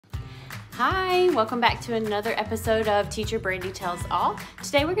Hi, welcome back to another episode of Teacher Brandy Tells All.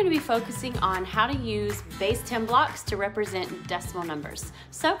 Today we're going to be focusing on how to use base 10 blocks to represent decimal numbers.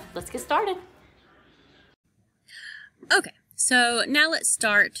 So let's get started. Okay, so now let's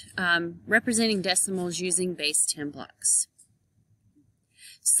start representing decimals using base 10 blocks.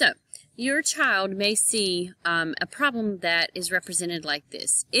 So your child may see a problem that is represented like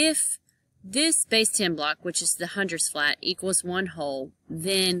this. If this base 10 block, which is the hundredths flat, equals one whole,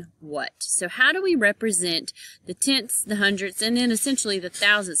 then what? So how do we represent the tenths, the hundredths, and then essentially the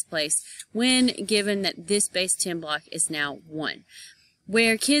thousandths place when given that this base 10 block is now 1?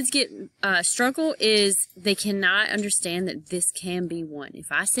 Where kids get struggle is they cannot understand that this can be 1.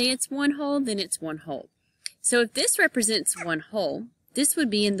 If I say it's one whole, then it's one whole. So if this represents one whole, this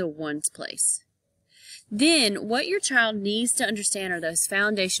would be in the ones place. Then what your child needs to understand are those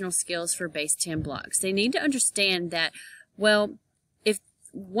foundational skills for base 10 blocks. They need to understand that, well, if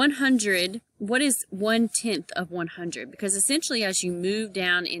 100, what is 1/10 of 100? Because essentially as you move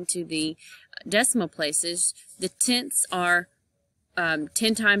down into the decimal places, the tenths are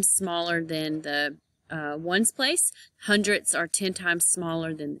 10 times smaller than the ones place. Hundredths are 10 times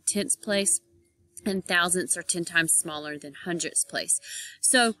smaller than the tenths place. And thousandths are 10 times smaller than hundredths place.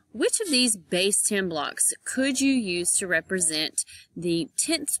 So which of these base 10 blocks could you use to represent the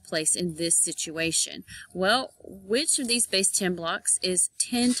tenths place in this situation? Well, which of these base 10 blocks is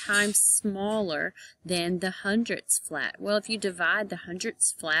 10 times smaller than the hundredths flat? Well, if you divide the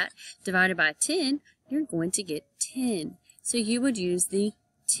hundredths flat divided by 10, you're going to get 10. So you would use the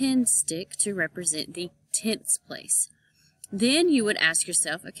 10 stick to represent the tenths place. Then you would ask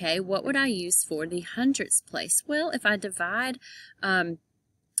yourself, okay, what would I use for the hundredths place? Well, if I divide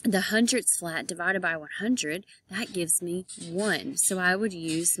the hundredths flat divided by 100, that gives me 1. So I would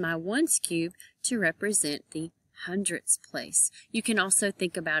use my ones cube to represent the hundredths place. You can also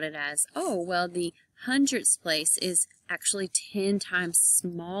think about it as, oh, well, the hundredths place is actually 10 times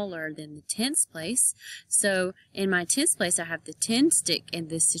smaller than the tenths place. So in my tenths place, I have the 10 stick in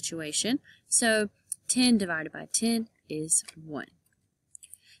this situation. So 10 divided by 10 is 1.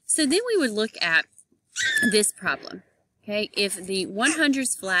 So then we would look at this problem. Okay, if the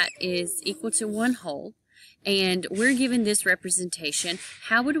 100ths flat is equal to one whole, and we're given this representation,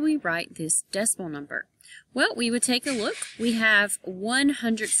 how would we write this decimal number? Well, we would take a look. We have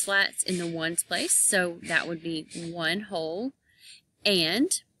 100ths flats in the ones place, so that would be one whole,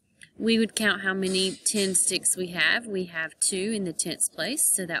 and we would count how many 10 sticks we have. We have 2 in the tenths place,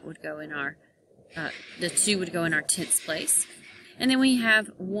 so that would go in our the 2 would go in our tenths place. And then we have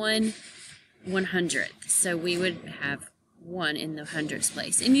 1/100th. So we would have 1 in the hundredths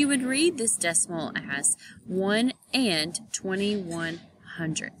place. And you would read this decimal as 1 and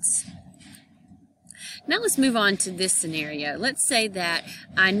 21/100ths. Now let's move on to this scenario. Let's say that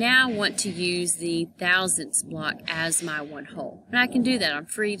I now want to use the thousandths block as my one whole. And I can do that. I'm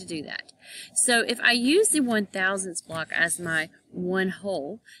free to do that. So if I use the 1,000ths block as my one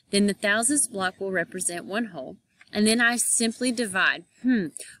whole, then the thousandths block will represent one whole. And then I simply divide.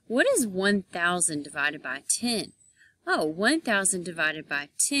 What is 1,000 divided by 10? Oh, 1,000 divided by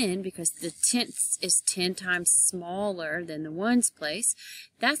 10, because the tenths is 10 times smaller than the ones place,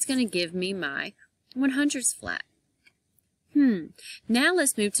 that's going to give me my 100ths flat. Now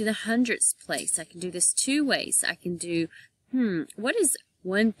let's move to the hundredths place. I can do this two ways. I can do, what is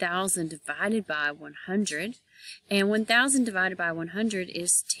 1,000 divided by 100? And 1,000 divided by 100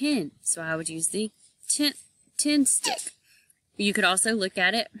 is 10. So I would use the 10 stick. You could also look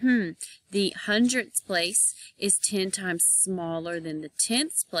at it, the hundredths place is 10 times smaller than the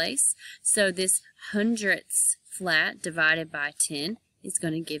tenths place. So this hundredths flat divided by 10 is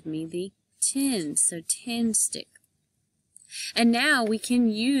going to give me the 10, so 10 stick. And now we can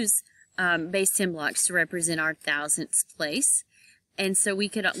use base 10 blocks to represent our thousandths place. And so we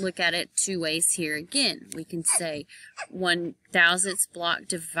could look at it two ways here again. We can say 1,000ths block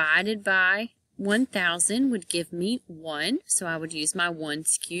divided by 1,000 would give me 1, so I would use my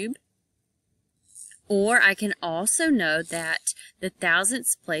ones cube. Or I can also know that the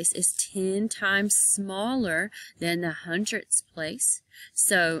thousandths place is 10 times smaller than the hundredths place.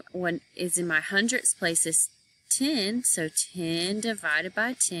 So what is in my hundredths place is 10, so 10 divided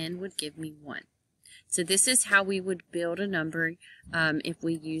by 10 would give me 1. So this is how we would build a number if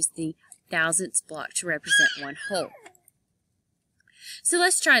we use the thousandths block to represent one whole. So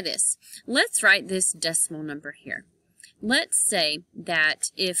let's try this. Let's write this decimal number here. Let's say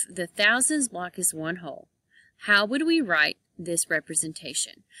that if the thousands block is one whole, how would we write this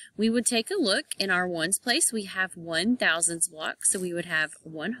representation? We would take a look. In our ones place, we have 1,000ths block, so we would have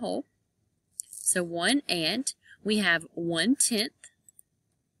one whole. So 1 and we have 1/10.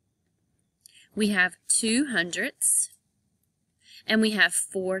 We have 2 hundredths, and we have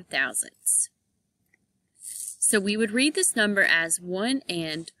 4 thousandths. So we would read this number as 1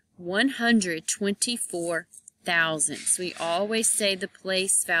 and 124 thousandths. We always say the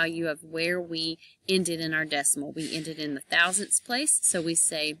place value of where we ended in our decimal. We ended in the thousandths place, so we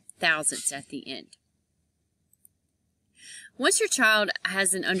say thousandths at the end. Once your child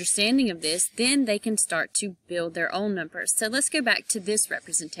has an understanding of this, then they can start to build their own numbers. So let's go back to this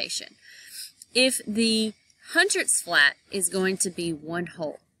representation. If the hundredths flat is going to be 1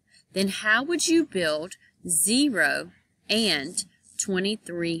 whole, then how would you build 0 and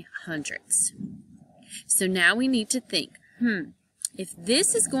 23 hundredths? So now we need to think, if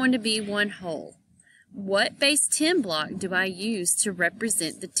this is going to be 1 whole, what base 10 block do I use to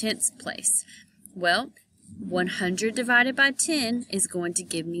represent the tenths place? Well, 100 divided by 10 is going to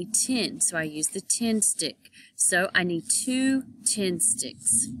give me 10, so I use the 10 stick. So I need 2 10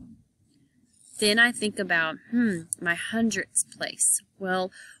 sticks. Then I think about, my hundredths place.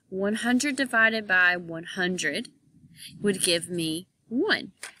 Well, 100 divided by 100 would give me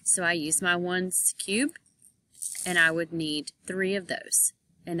 1. So I use my 1's cube, and I would need 3 of those.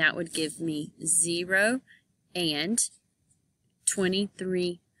 And that would give me 0 and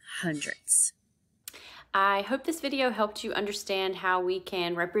 23 hundredths. I hope this video helped you understand how we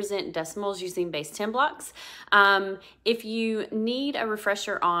can represent decimals using base 10 blocks. If you need a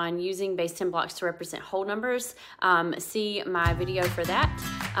refresher on using base 10 blocks to represent whole numbers, see my video for that.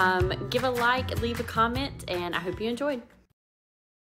 Give a like, leave a comment, and I hope you enjoyed.